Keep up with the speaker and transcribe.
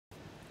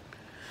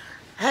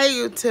Hey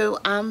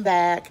YouTube, I'm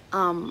back.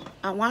 I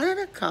wanted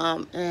to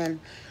come and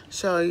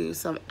show you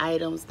some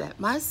items that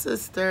my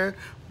sister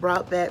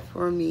brought back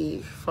for me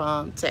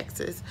from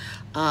Texas.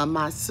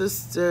 My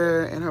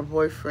sister and her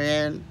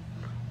boyfriend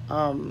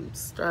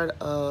start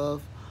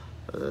of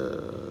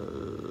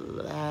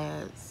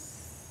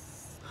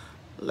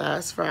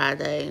last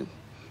Friday.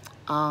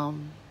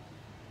 Um,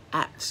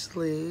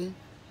 actually,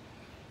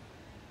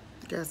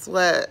 guess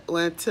what?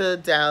 Went to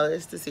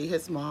Dallas to see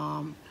his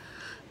mom,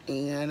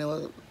 and it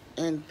was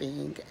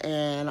anything.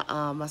 And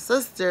my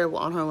sister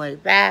on her way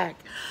back,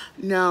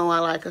 no, I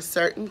like a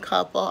certain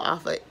couple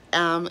off of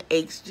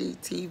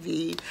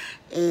HGTV,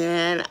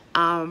 and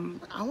I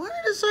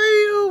wanted to show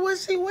you where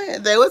she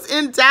went. They was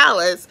in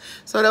Dallas,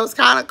 so that was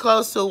kind of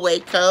close to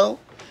Waco.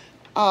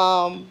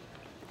 I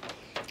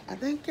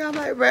think y'all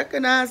might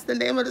recognize the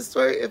name of the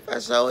store if I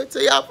show it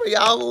to y'all, for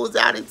y'all who was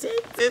out in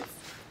Texas.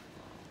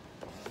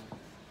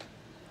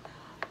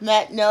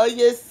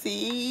 Magnolia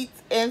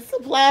Seeds and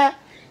Supply.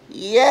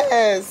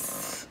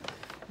 Yes,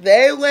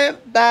 they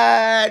went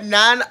by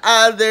none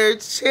other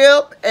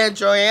Chip and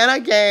Joanna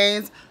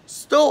Gaines'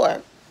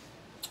 store.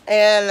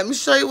 And let me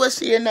show you what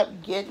she ended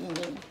up getting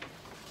me.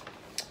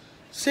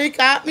 She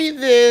got me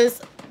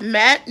this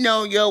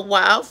Magnolia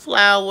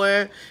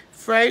Wildflower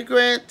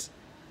Fragrant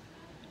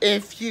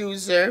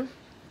Infuser.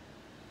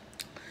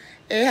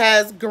 It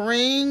has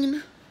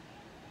green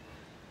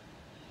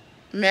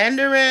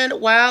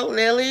mandarin wild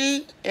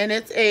lily, and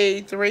it's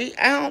a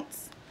 3-ounce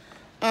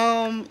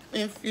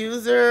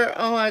infuser.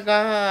 Oh my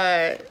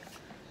god,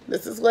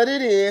 this is what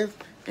it is.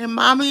 And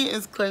mommy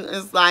is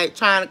like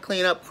trying to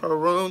clean up her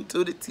room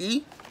to the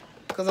T,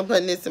 because I'm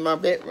putting this in my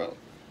bedroom.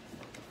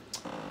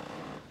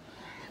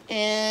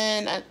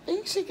 And I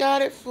think she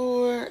got it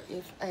for,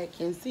 if I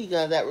can see,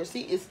 guys, that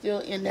receipt is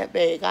still in that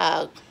bag.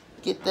 I'll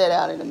get that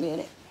out in a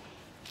minute.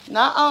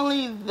 Not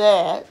only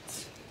that,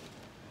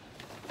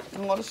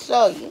 I'm going to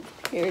show you.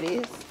 Here it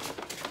is.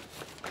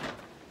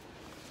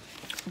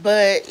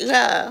 But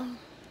yeah,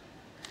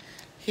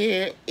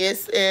 here it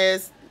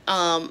says,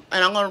 and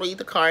I'm going to read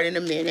the card in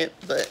a minute,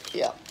 but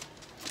yeah.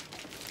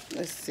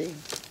 Let's see.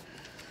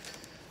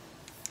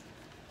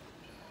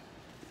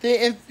 The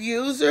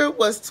infuser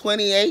was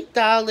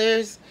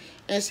 $28,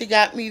 and she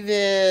got me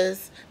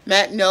this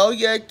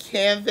Magnolia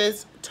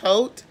canvas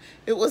tote.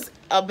 It was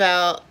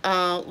about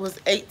was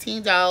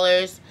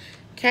 $18.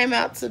 Came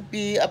out to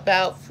be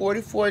about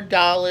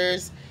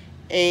 $44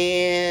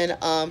 and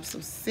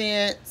some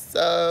cents.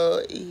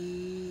 So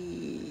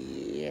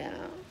yeah.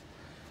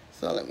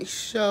 So let me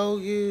show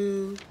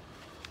you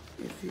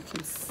if you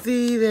can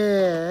see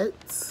that.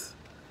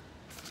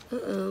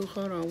 Uh-oh,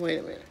 hold on, wait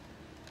a minute.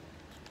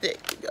 There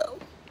you go.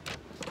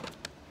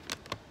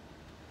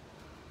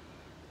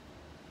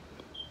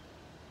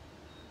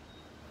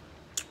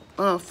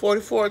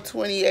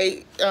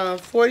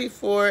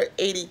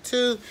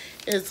 $44.82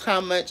 is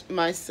how much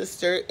my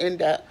sister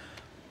ended up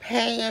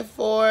paying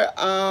for.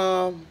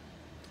 I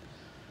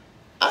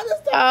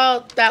just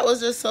thought that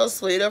was just so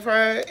sweet of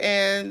her.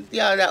 And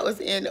yeah, that was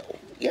in,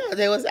 yeah,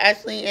 they was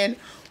actually in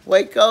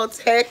Waco,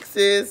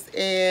 Texas.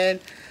 And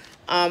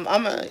I'm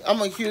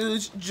a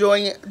huge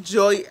Joanna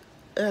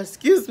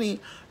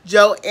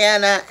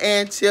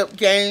and Chip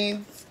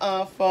Gaines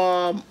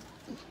from.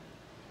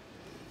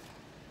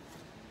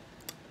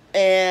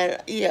 And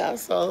yeah,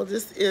 so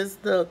this is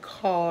the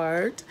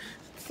card.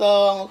 So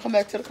I'm gonna come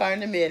back to the card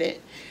in a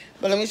minute,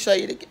 but let me show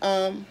you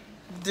the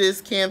this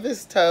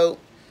canvas tote.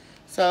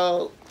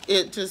 So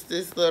it just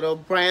this little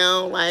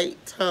brown light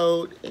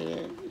tote,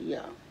 and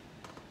yeah,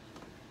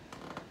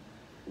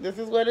 this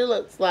is what it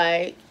looks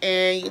like.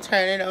 And you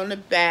turn it on the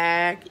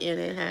back, and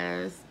it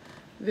has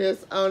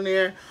this on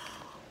there.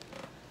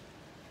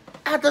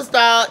 I just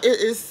thought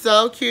it is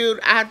so cute.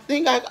 I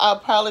think I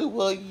probably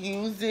will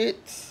use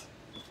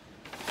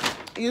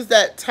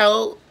that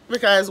tote,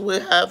 because we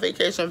have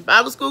Vacation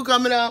Bible School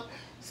coming up.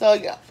 So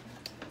yeah,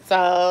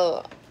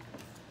 so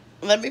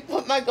let me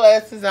put my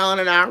glasses on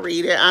and I'll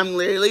read it. I'm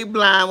literally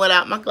blind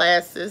without my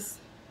glasses.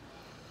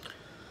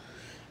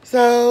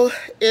 So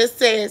it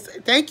says,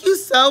 thank you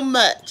so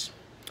much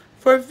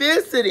for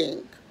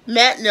visiting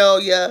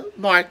Magnolia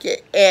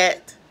Market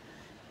at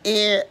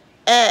the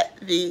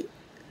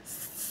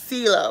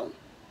Silo.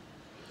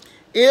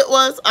 It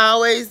was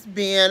always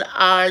been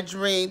our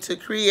dream to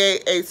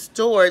create a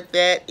store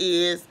that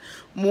is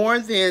more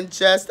than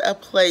just a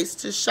place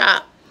to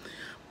shop,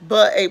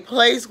 but a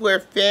place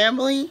where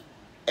family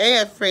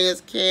and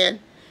friends can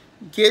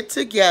get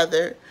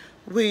together.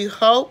 We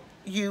hope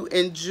you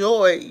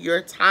enjoy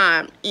your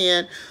time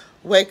in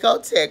Waco,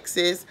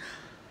 Texas.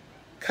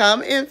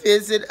 Come and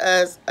visit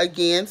us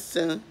again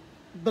soon.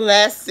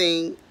 Bless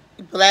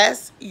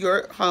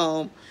your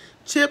home.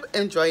 Chip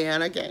and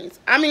Joanna Gaines.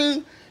 I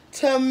mean,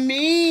 to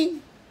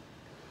me,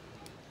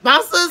 my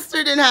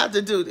sister didn't have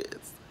to do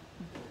this,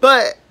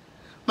 but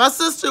my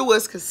sister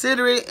was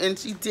considerate and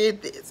she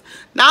did this.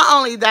 Not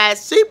only that,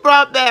 she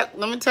brought back,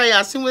 let me tell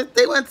y'all,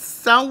 they went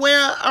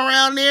somewhere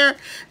around there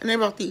and they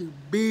brought these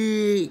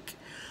big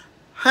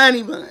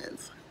honey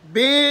buns.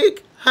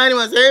 Big Honey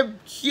ones, they're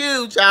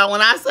huge, y'all. When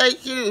I say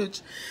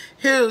huge,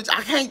 huge.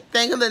 I can't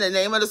think of the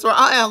name of the store.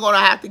 I am gonna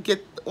have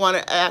to want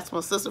to ask my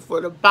sister for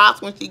the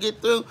box when she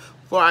get through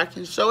before I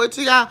can show it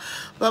to y'all.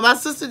 But my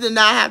sister did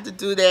not have to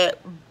do that.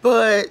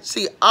 But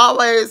she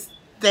always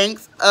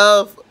thinks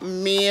of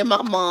me and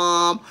my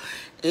mom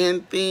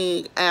and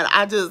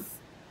I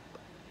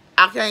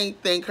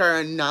can't thank her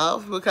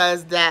enough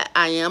because that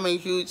I am a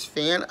huge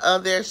fan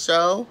of their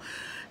show.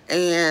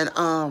 And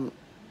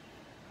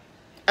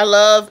I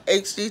love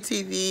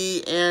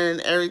HGTV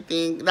and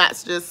everything.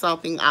 That's just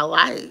something I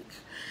like.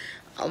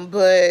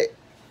 But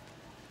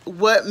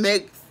what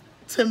makes,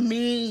 to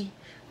me,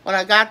 when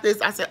I got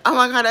this, I said, oh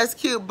my God, that's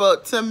cute.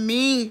 But to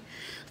me,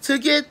 to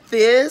get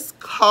this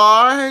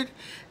card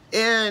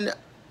in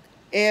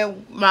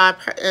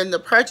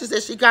the purchase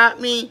that she got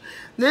me,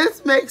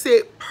 this makes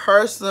it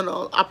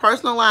personal. A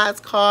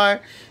personalized card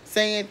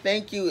saying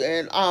thank you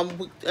and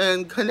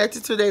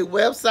connected to their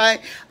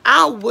website.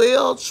 I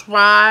will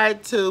try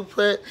to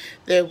put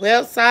their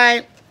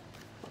website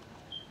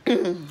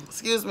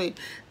excuse me,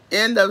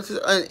 in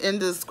the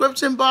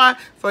description bar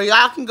for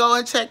y'all can go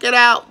and check it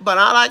out. But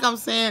like I'm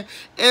saying,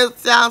 it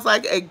sounds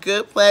like a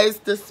good place.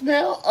 The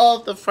smell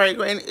of the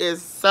fragrance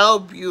is so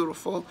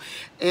beautiful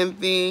and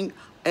thing.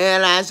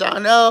 And as y'all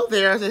know,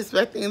 they're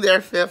expecting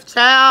their 5th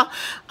child.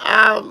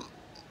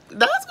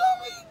 That's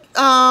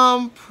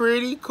gonna be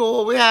pretty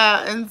cool.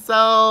 And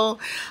so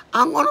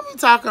I'm gonna be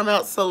talking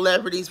about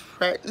celebrities'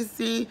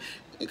 pregnancy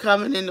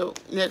coming in the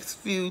next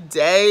few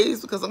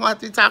days, because I'm going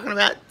to be talking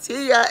about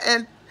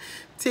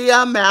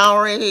Tia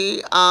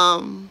Mowry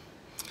and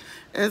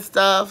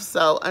stuff.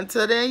 So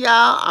until then,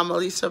 y'all, I'm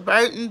Alicia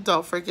Burton.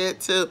 Don't forget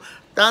to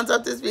thumbs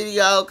up this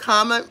video,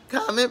 comment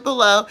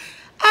below,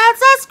 and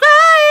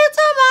subscribe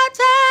to my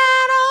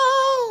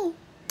channel.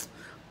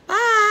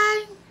 Bye.